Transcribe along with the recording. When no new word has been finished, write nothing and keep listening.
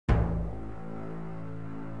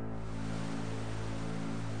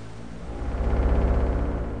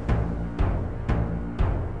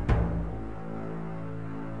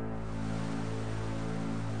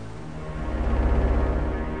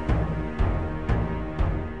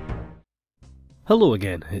Hello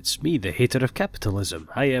again, it's me, the hater of capitalism.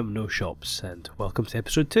 I am noshops, and welcome to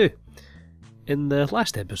episode 2. In the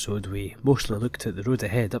last episode, we mostly looked at the road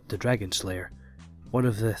ahead up to Dragon Slayer. One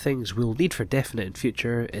of the things we'll need for definite in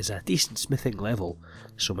future is a decent smithing level,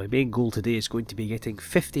 so my main goal today is going to be getting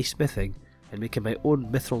 50 smithing and making my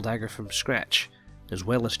own mithril dagger from scratch, as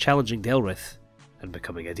well as challenging Delrith and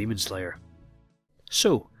becoming a demon slayer.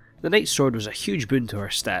 So, the Knight's Sword was a huge boon to our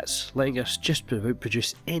stats, letting us just about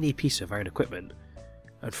produce any piece of iron equipment.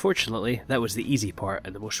 Unfortunately, that was the easy part,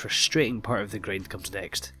 and the most frustrating part of the grind comes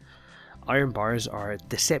next. Iron bars are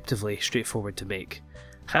deceptively straightforward to make.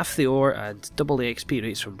 Half the ore and double the XP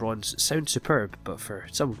rates from bronze sound superb, but for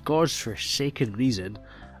some god's-forsaken reason,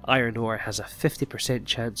 iron ore has a 50%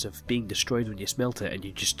 chance of being destroyed when you smelt it and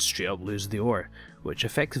you just straight up lose the ore, which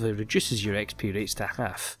effectively reduces your XP rates to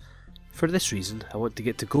half. For this reason, I want to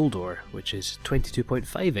get to gold ore, which is 22.5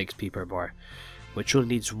 XP per bar, which only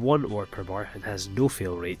needs 1 ore per bar and has no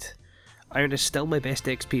fail rate. Iron is still my best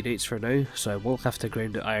XP rates for now, so I will have to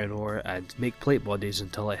grind out iron ore and make plate bodies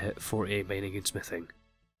until I hit 4A mining and smithing.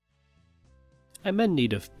 I'm in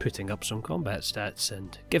need of putting up some combat stats,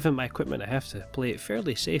 and given my equipment I have to play it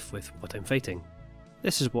fairly safe with what I'm fighting.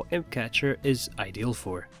 This is what Imp Catcher is ideal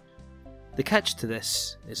for. The catch to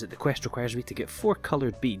this is that the quest requires me to get 4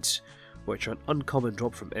 coloured beads, which are an uncommon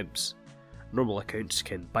drop from imps. Normal accounts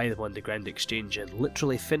can buy them on the Grand Exchange and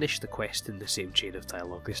literally finish the quest in the same chain of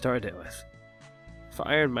dialogue they started it with. For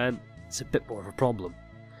Ironman, it's a bit more of a problem.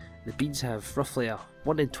 The beads have roughly a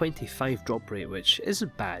 1 in 25 drop rate, which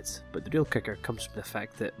isn't bad, but the real kicker comes from the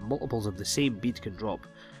fact that multiples of the same bead can drop,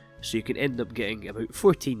 so you can end up getting about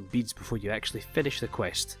 14 beads before you actually finish the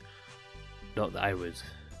quest. Not that I would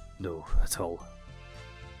know at all.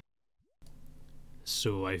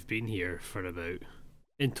 So I've been here for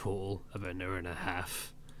in total, about an hour and a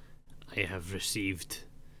half. I have received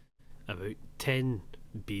about 10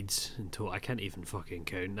 beads in total. I can't even fucking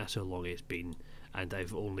count, that's how long it's been, and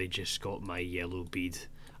I've only just got my yellow bead.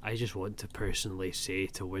 I just want to personally say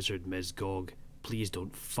to Wizard Ms. Gog, please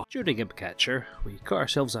don't fuck. During Imp Catcher, we got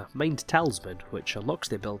ourselves a Mind Talisman, which unlocks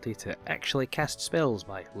the ability to actually cast spells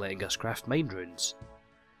by letting us craft mind runes.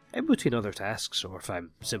 In between other tasks, or if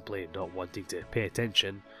I'm simply not wanting to pay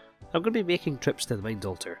attention, I'm going to be making trips to the Mind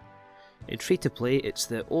Altar. In free-to-play, it's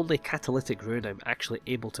the only catalytic rune I'm actually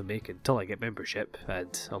able to make until I get membership,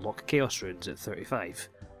 and unlock Chaos runes at 35.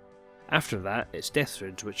 After that, it's Death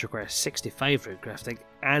runes, which require 65 rune crafting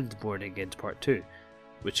and Mourning in Part 2,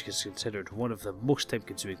 which is considered one of the most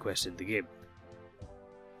time-consuming quests in the game.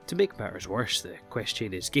 To make matters worse, the quest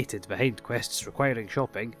chain is gated behind quests requiring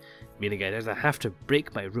shopping, meaning I'd either have to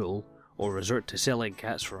break my rule or resort to selling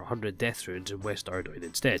cats for 100 death runes in West Ardoin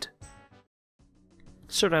instead.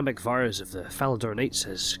 Ceramic Vars of the Falador Knights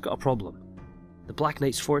has got a problem. The Black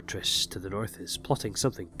Knight's fortress to the north is plotting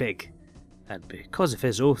something big, and because of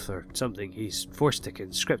his oath or something, he's forced to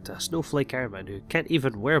conscript a snowflake airman who can't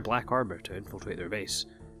even wear black armour to infiltrate their base.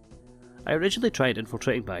 I originally tried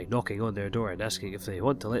infiltrating by knocking on their door and asking if they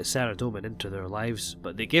want to let Sarah Doman into their lives,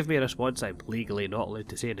 but they gave me a response I'm legally not allowed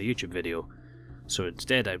to say in a YouTube video, so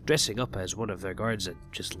instead I'm dressing up as one of their guards and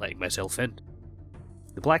just letting myself in.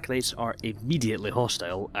 The Black Knights are immediately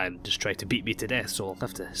hostile and just try to beat me to death, so I'll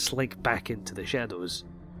have to slink back into the shadows.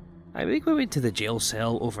 I make my way to the jail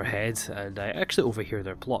cell overhead and I actually overhear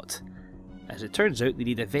their plot. As it turns out, they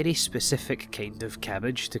need a very specific kind of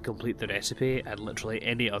cabbage to complete the recipe, and literally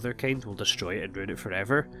any other kind will destroy it and ruin it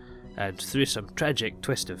forever. And through some tragic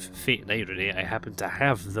twist of fate and irony, I happen to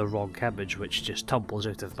have the wrong cabbage, which just tumbles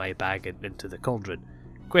out of my bag and into the cauldron.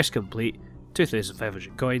 Quest complete,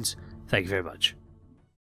 2,500 coins, thank you very much.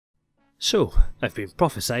 So, I've been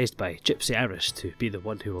prophesied by Gypsy Aris to be the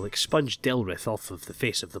one who will expunge Delrith off of the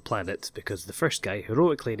face of the planet, because the first guy,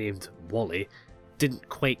 heroically named Wally, didn't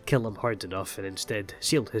quite kill him hard enough and instead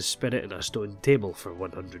sealed his spirit in a stone table for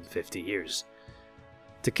 150 years.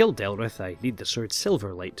 To kill Delrith, I need the sword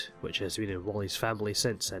Silverlight, which has been in Wally's family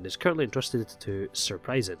since and is currently entrusted to Sir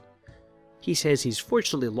Pryson. He says he's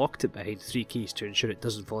fortunately locked it behind 3 keys to ensure it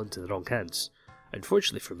doesn't fall into the wrong hands.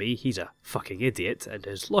 Unfortunately for me, he's a fucking idiot and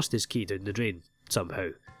has lost his key down the drain, somehow.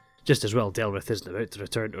 Just as well Delrith isn't about to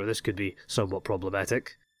return, or this could be somewhat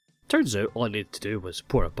problematic. Turns out all I needed to do was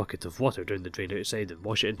pour a bucket of water down the drain outside and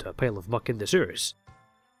wash it into a pile of muck in the sewers.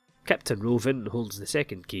 Captain Rovin holds the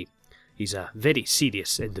second key. He's a very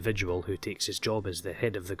serious individual who takes his job as the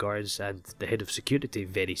head of the guards and the head of security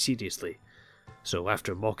very seriously. So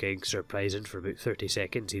after mocking Sir Pryson for about 30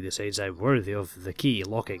 seconds, he decides I'm worthy of the key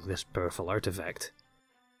locking this powerful artifact.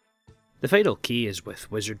 The final key is with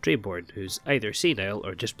Wizard Drayborn, who's either senile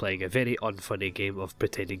or just playing a very unfunny game of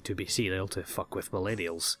pretending to be senile to fuck with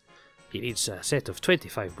millennials. He needs a set of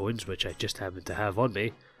 25 bones, which I just happen to have on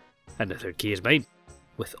me, and the third key is mine.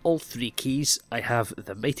 With all 3 keys, I have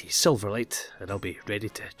the mighty Silverlight, and I'll be ready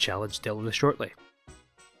to challenge Delveth shortly.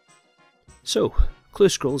 So, clue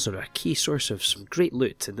scrolls are a key source of some great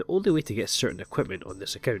loot, and the only way to get certain equipment on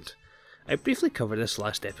this account. I briefly covered this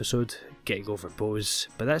last episode, getting over bows,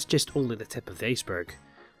 but that's just only the tip of the iceberg.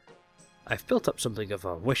 I've built up something of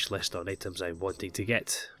a wish list on items I'm wanting to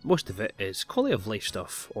get. Most of it is quality of life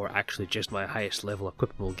stuff, or actually just my highest level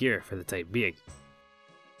equipable gear for the time being.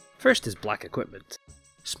 First is black equipment.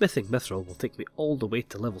 Smithing mithril will take me all the way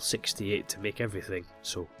to level 68 to make everything,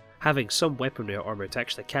 so having some weaponry or armour to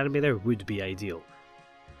actually carry me there would be ideal.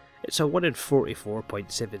 It's a 1 in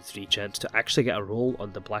 44.73 chance to actually get a roll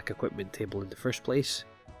on the black equipment table in the first place.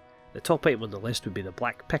 The top item on the list would be the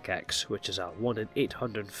black pickaxe, which is a 1 in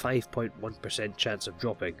 805.1% chance of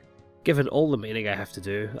dropping. Given all the mining I have to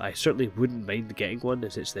do, I certainly wouldn't mind getting one,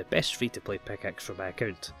 as it's the best free to play pickaxe from my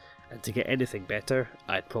account, and to get anything better,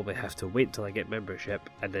 I'd probably have to wait till I get membership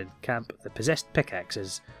and then camp the possessed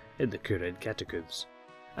pickaxes in the Kurin catacombs.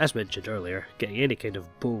 As mentioned earlier, getting any kind of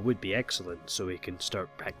bow would be excellent so we can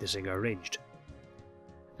start practicing our ranged.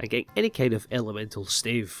 And getting any kind of elemental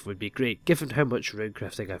stave would be great given how much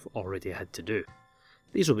runecrafting I've already had to do.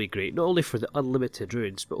 These will be great not only for the unlimited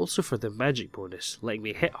runes but also for the magic bonus, letting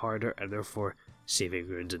me hit harder and therefore saving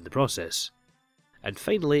runes in the process. And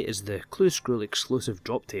finally is the Clue Scroll exclusive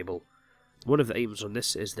drop table. One of the items on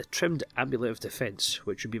this is the Trimmed Amulet of Defense,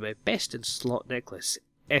 which would be my best in slot necklace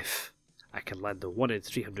if I can land the 1 in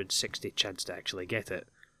 360 chance to actually get it.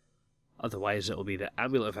 Otherwise it will be the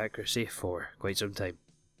Amulet of Accuracy for quite some time.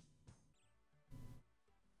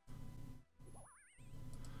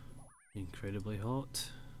 Incredibly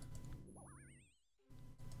hot.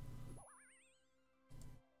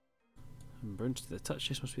 And burns to the touch,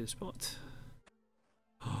 this must be the spot.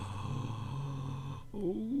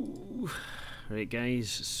 Ooh. Right guys,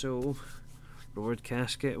 so reward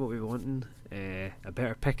casket, what we wanting? A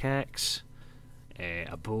better pickaxe,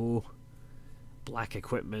 a bow, black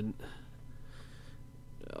equipment.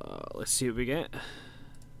 Let's see what we get.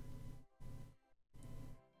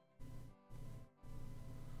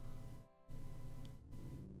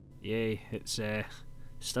 Yay, it's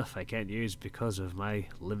stuff I can't use because of my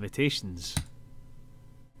limitations.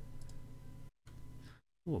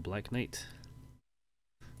 Oh, a Black Knight.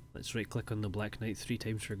 Let's right click on the Black Knight 3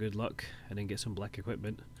 times for good luck and then get some black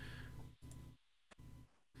equipment.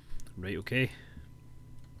 Right, okay.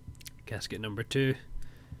 Casket number 2.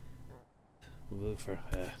 We'll look for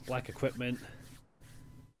black equipment,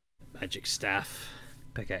 magic staff,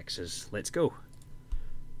 pickaxes. Let's go.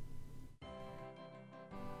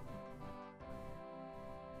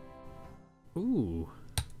 Ooh,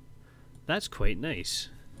 that's quite nice.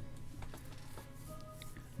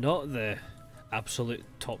 Not the absolute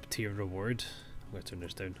top tier reward. I'm going to turn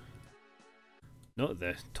this down. Not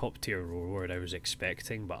the top tier reward I was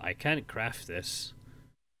expecting, but I can't craft this.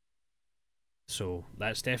 So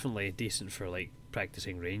that's definitely decent for like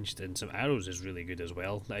practicing ranged, and some arrows is really good as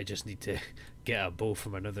well. I just need to get a bow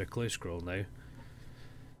from another clue scroll now.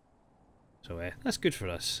 So that's good for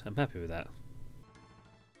us. I'm happy with that.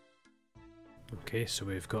 Okay, so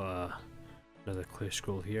we've got another clue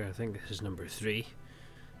scroll here. I think this is number 3.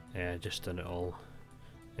 Just done it all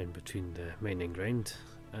in between the mining ground,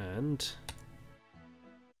 and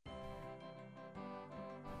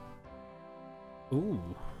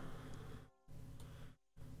ooh,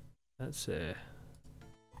 that's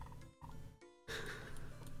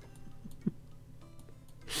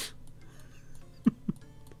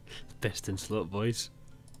best in slot, boys.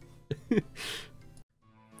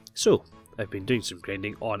 So I've been doing some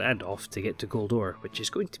grinding on and off to get to gold ore, which is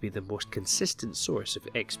going to be the most consistent source of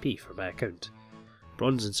XP for my account.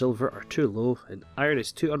 Bronze and silver are too low, and iron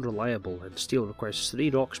is too unreliable, and steel requires 3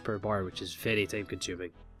 rocks per bar, which is very time consuming.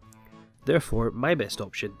 Therefore, my best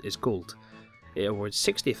option is gold. It awards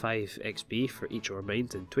 65 XP for each ore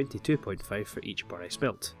mined and 22.5 for each bar I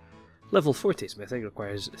smelt. Level 40 smithing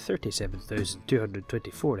requires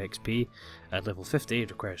 37,224 XP, and level 50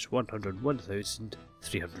 requires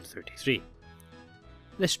 101,333.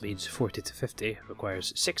 This means 40 to 50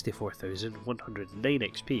 requires 64,109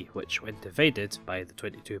 XP, which when divided by the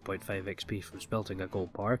 22.5 XP from smelting a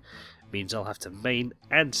gold bar, means I'll have to mine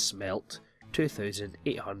and smelt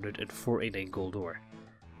 2,849 gold ore,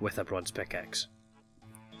 with a bronze pickaxe.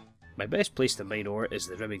 My best place to mine ore is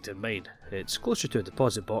the Remington mine. It's closer to a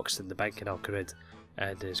deposit box than the bank in Al-Kharid,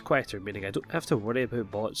 and is quieter, meaning I don't have to worry about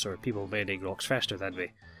bots or people mining rocks faster than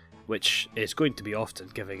me, which is going to be often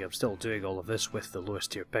given I'm still doing all of this with the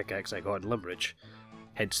lowest tier pickaxe I got in Limerick.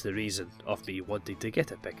 hence the reason of me wanting to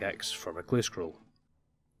get a pickaxe from a clue scroll.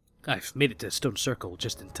 I've made it to the stone circle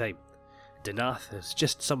just in time. Denath has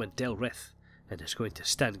just summoned Delrith, and is going to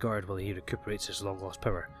stand guard while he recuperates his long lost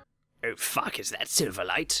power. Oh fuck, is that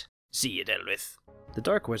Silverlight? See you, Delrith. The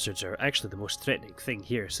Dark Wizards are actually the most threatening thing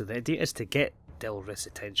here, so the idea is to get Delrith's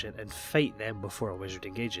attention and fight them before a wizard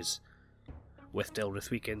engages. With Delrith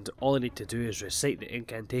weakened, all I need to do is recite the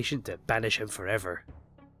incantation to banish him forever.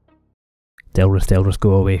 Delrith,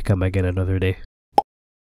 go away, come again another day.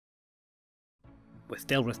 With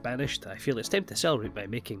Delrith banished, I feel it's time to celebrate by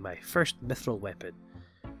making my first mithril weapon.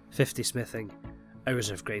 50 smithing, hours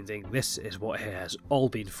of grinding, this is what it has all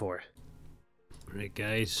been for. Right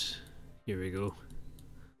guys, here we go.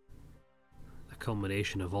 A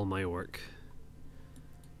culmination of all my work.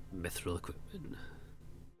 Mithril equipment.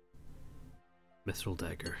 Mithril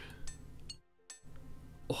dagger.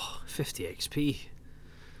 Oh, 50 XP.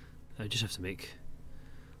 I just have to make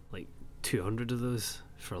like 200 of those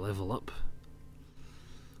for a level up.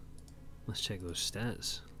 Let's check those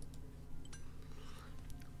stats.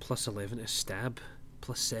 Plus 11 to stab,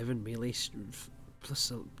 plus 7 melee,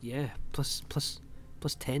 plus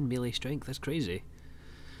 10 melee strength. That's crazy.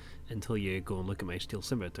 Until you go and look at my steel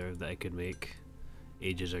scimitar that I could make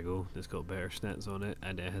ages ago. It's got better stats on it,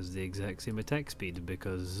 and it has the exact same attack speed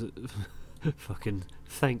because fucking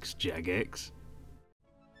thanks, Jagex.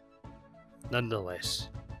 Nonetheless,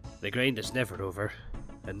 the grind is never over,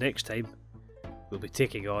 and next time we'll be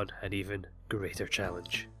taking on an even greater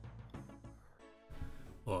challenge.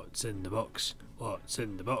 What's in the box? What's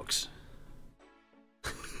in the box?